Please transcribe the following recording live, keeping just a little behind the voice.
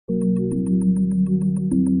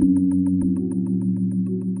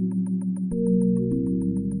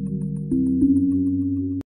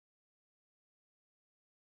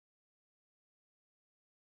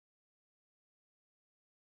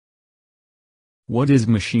What is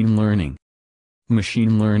machine learning?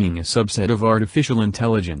 Machine learning is a subset of artificial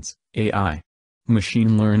intelligence, AI.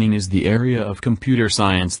 Machine learning is the area of computer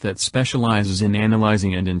science that specializes in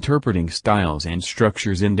analyzing and interpreting styles and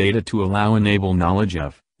structures in data to enable knowledge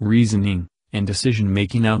of, reasoning, and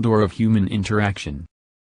decision-making outdoor of human interaction.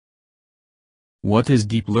 What is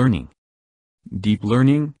deep learning? Deep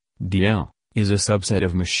learning, DL, is a subset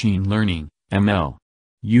of machine learning, ML.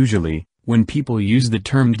 Usually, when people use the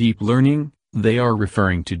term deep learning, they are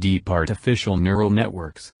referring to deep artificial neural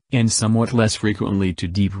networks, and somewhat less frequently to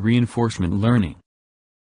deep reinforcement learning.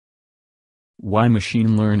 Why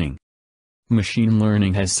machine learning? Machine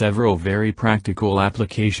learning has several very practical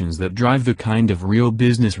applications that drive the kind of real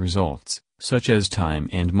business results, such as time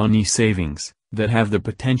and money savings, that have the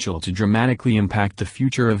potential to dramatically impact the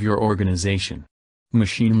future of your organization.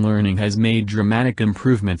 Machine learning has made dramatic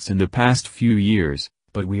improvements in the past few years,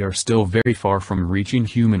 but we are still very far from reaching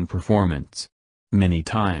human performance. Many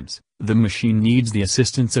times, the machine needs the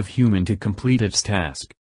assistance of human to complete its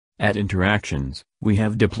task. At Interactions, we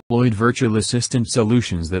have deployed virtual assistant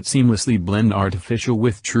solutions that seamlessly blend artificial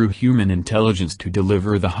with true human intelligence to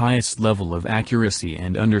deliver the highest level of accuracy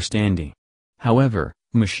and understanding. However,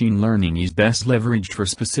 machine learning is best leveraged for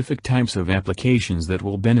specific types of applications that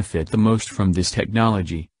will benefit the most from this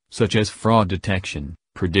technology, such as fraud detection,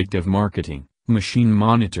 predictive marketing, machine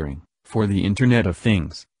monitoring, for the Internet of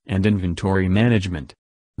Things, and inventory management.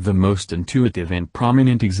 The most intuitive and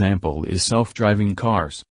prominent example is self-driving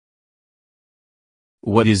cars.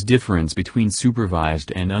 What is difference between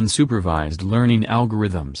supervised and unsupervised learning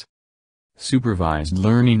algorithms? Supervised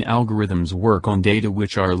learning algorithms work on data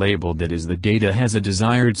which are labeled, that is, the data has a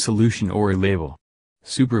desired solution or a label.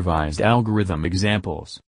 Supervised algorithm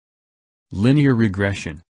examples: linear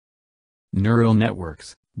regression, neural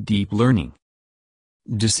networks, deep learning,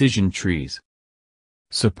 decision trees,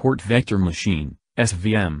 support vector machine,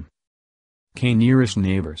 SVM, k-nearest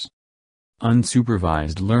neighbors.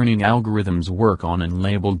 Unsupervised learning algorithms work on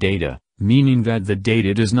unlabeled data, meaning that the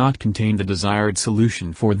data does not contain the desired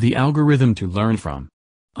solution for the algorithm to learn from.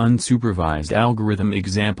 Unsupervised algorithm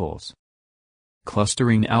examples: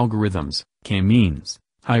 clustering algorithms, k-means,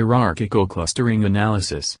 hierarchical clustering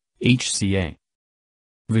analysis, HCA,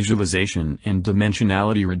 visualization and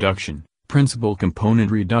dimensionality reduction, principal component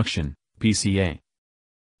reduction, PCA,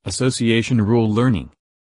 association rule learning.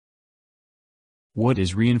 What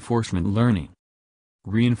is reinforcement learning?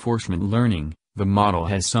 Reinforcement learning: the model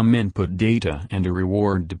has some input data and a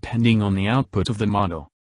reward depending on the output of the model.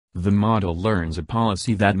 The model learns a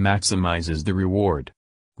policy that maximizes the reward.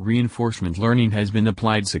 Reinforcement learning has been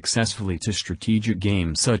applied successfully to strategic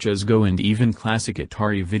games such as Go and even classic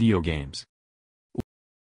Atari video games.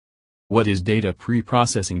 What is data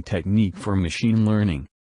pre-processing technique for machine learning?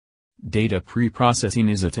 Data pre-processing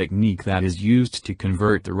is a technique that is used to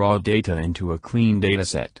convert the raw data into a clean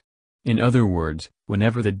dataset. In other words,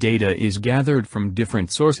 whenever the data is gathered from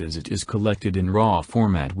different sources, it is collected in raw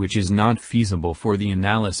format which is not feasible for the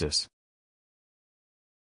analysis.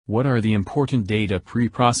 What are the important data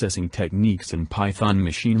pre-processing techniques in Python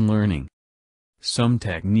machine learning? Some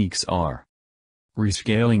techniques are: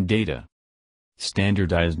 rescaling data,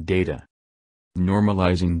 standardized data,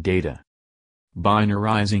 normalizing data,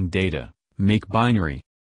 binarizing data, make binary,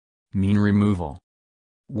 mean removal,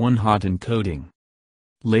 one-hot encoding,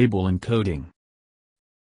 label encoding.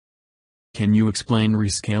 Can you explain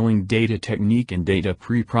rescaling data technique and data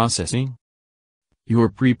pre-processing? Your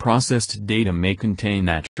pre-processed data may contain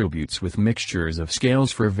attributes with mixtures of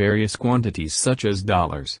scales for various quantities such as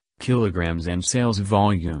dollars, kilograms and sales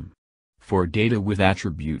volume. For data with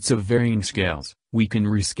attributes of varying scales, we can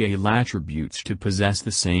rescale attributes to possess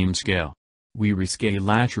the same scale. We rescale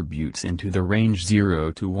attributes into the range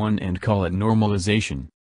 0 to 1 and call it normalization.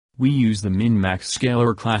 We use the min-max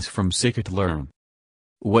scalar class from scikit-learn.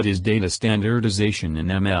 What is data standardization in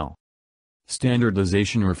ML?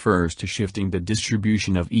 Standardization refers to shifting the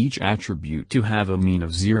distribution of each attribute to have a mean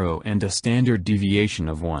of 0 and a standard deviation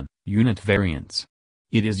of 1, unit variance.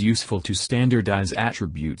 It is useful to standardize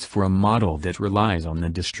attributes for a model that relies on the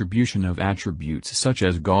distribution of attributes such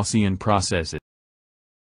as Gaussian processes.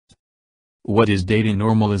 What is data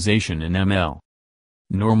normalization in ML?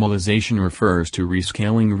 Normalization refers to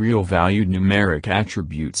rescaling real-valued numeric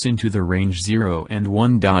attributes into the range 0 and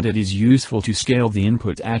 1. It is useful to scale the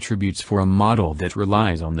input attributes for a model that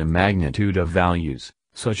relies on the magnitude of values,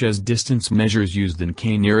 such as distance measures used in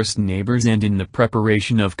k-nearest neighbors and in the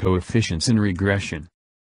preparation of coefficients in regression.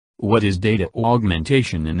 What is data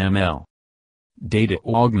augmentation in ML? Data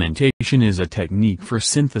augmentation is a technique for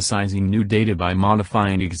synthesizing new data by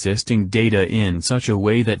modifying existing data in such a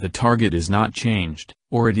way that the target is not changed,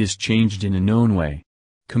 or it is changed in a known way.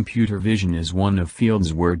 Computer vision is one of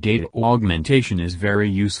fields where data augmentation is very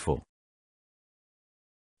useful.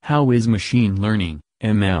 How is machine learning,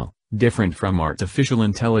 ML, different from artificial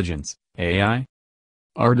intelligence, AI?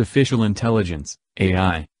 Artificial intelligence,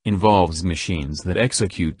 AI, involves machines that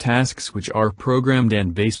execute tasks which are programmed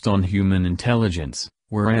and based on human intelligence,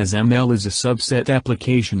 whereas ML is a subset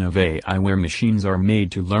application of AI where machines are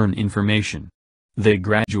made to learn information. They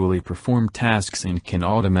gradually perform tasks and can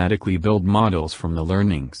automatically build models from the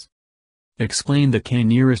learnings. Explain the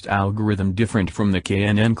k-nearest algorithm different from the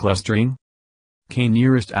KNN clustering.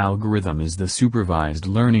 K-nearest algorithm is the supervised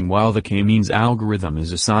learning while the k-means algorithm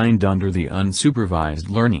is assigned under the unsupervised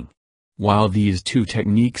learning. While these two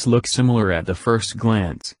techniques look similar at the first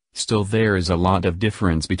glance, still there is a lot of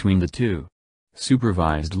difference between the two.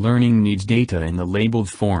 Supervised learning needs data in the labeled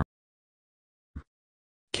form.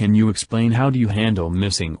 Can you explain how do you handle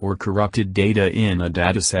missing or corrupted data in a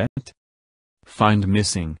dataset? Find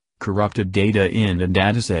missing, corrupted data in a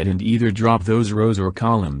dataset and either drop those rows or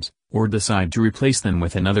columns, or decide to replace them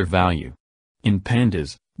with another value. In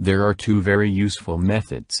Pandas, there are two very useful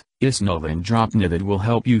methods, isNull and dropNull, that will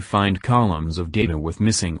help you find columns of data with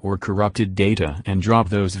missing or corrupted data and drop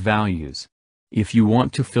those values. If you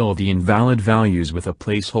want to fill the invalid values with a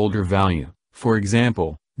placeholder value, for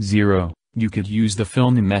example, 0, you could use the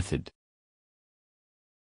fillNum method.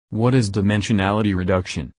 What is dimensionality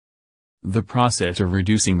reduction? The process of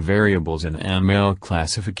reducing variables in an ML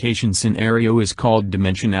classification scenario is called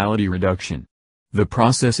dimensionality reduction. The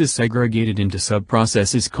process is segregated into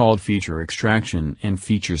subprocesses called feature extraction and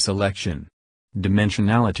feature selection.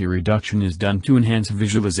 Dimensionality reduction is done to enhance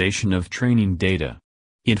visualization of training data.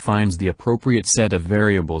 It finds the appropriate set of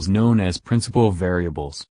variables known as principal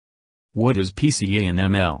variables. What is PCA in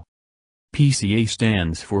ML? PCA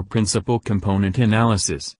stands for Principal Component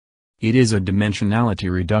Analysis. It is a dimensionality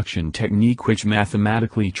reduction technique which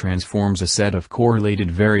mathematically transforms a set of correlated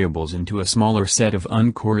variables into a smaller set of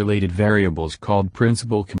uncorrelated variables called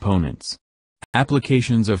principal components.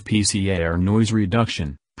 Applications of PCA are noise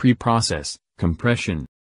reduction, preprocess, compression.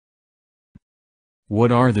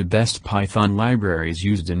 What are the best Python libraries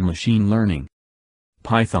used in machine learning?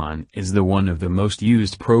 Python is one of the most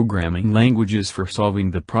used programming languages for solving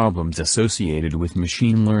the problems associated with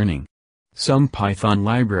machine learning. Some Python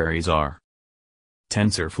libraries are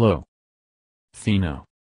TensorFlow, Theno,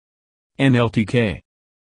 NLTK,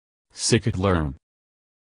 scikit-learn,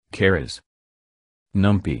 Keras,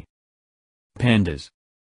 NumPy, Pandas,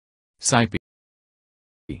 SciPy.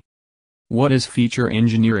 What is feature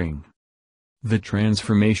engineering? The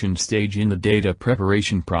transformation stage in the data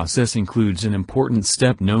preparation process includes an important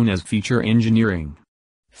step known as feature engineering.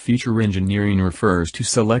 Feature engineering refers to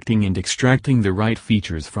selecting and extracting the right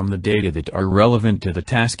features from the data that are relevant to the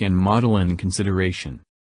task and model in consideration.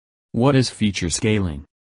 What is feature scaling?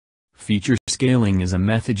 Feature scaling is a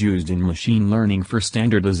method used in machine learning for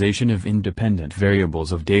standardization of independent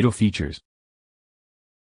variables of data features.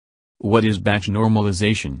 What is batch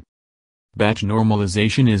normalization? Batch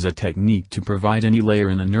normalization is a technique to provide any layer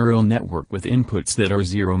in a neural network with inputs that are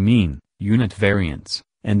zero mean, unit variance,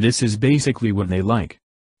 and this is basically what they like.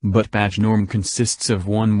 But batch norm consists of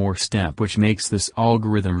one more step which makes this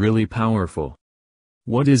algorithm really powerful.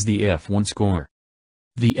 What is the F1 score?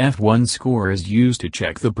 The F1 score is used to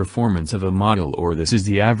check the performance of a model, or this is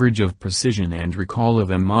the average of precision and recall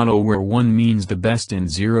of a model where 1 means the best and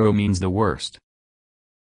 0 means the worst.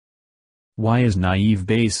 Why is naive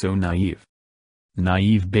Bayes so naive?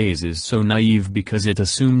 Naive Bayes is so naive because it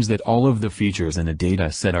assumes that all of the features in a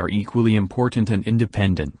data set are equally important and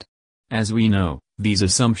independent. As we know, these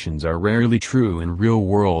assumptions are rarely true in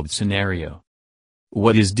real-world scenario.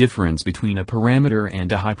 What is difference between a parameter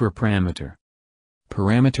and a hyperparameter?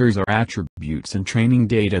 Parameters are attributes in training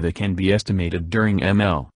data that can be estimated during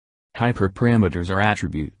ML. Hyperparameters are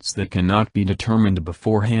attributes that cannot be determined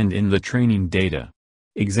beforehand in the training data.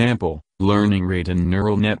 Example, learning rate in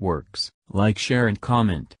neural networks, like, share and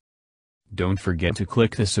comment. Don't forget to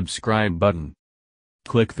click the subscribe button.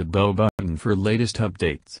 Click the bell button for latest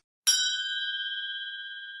updates.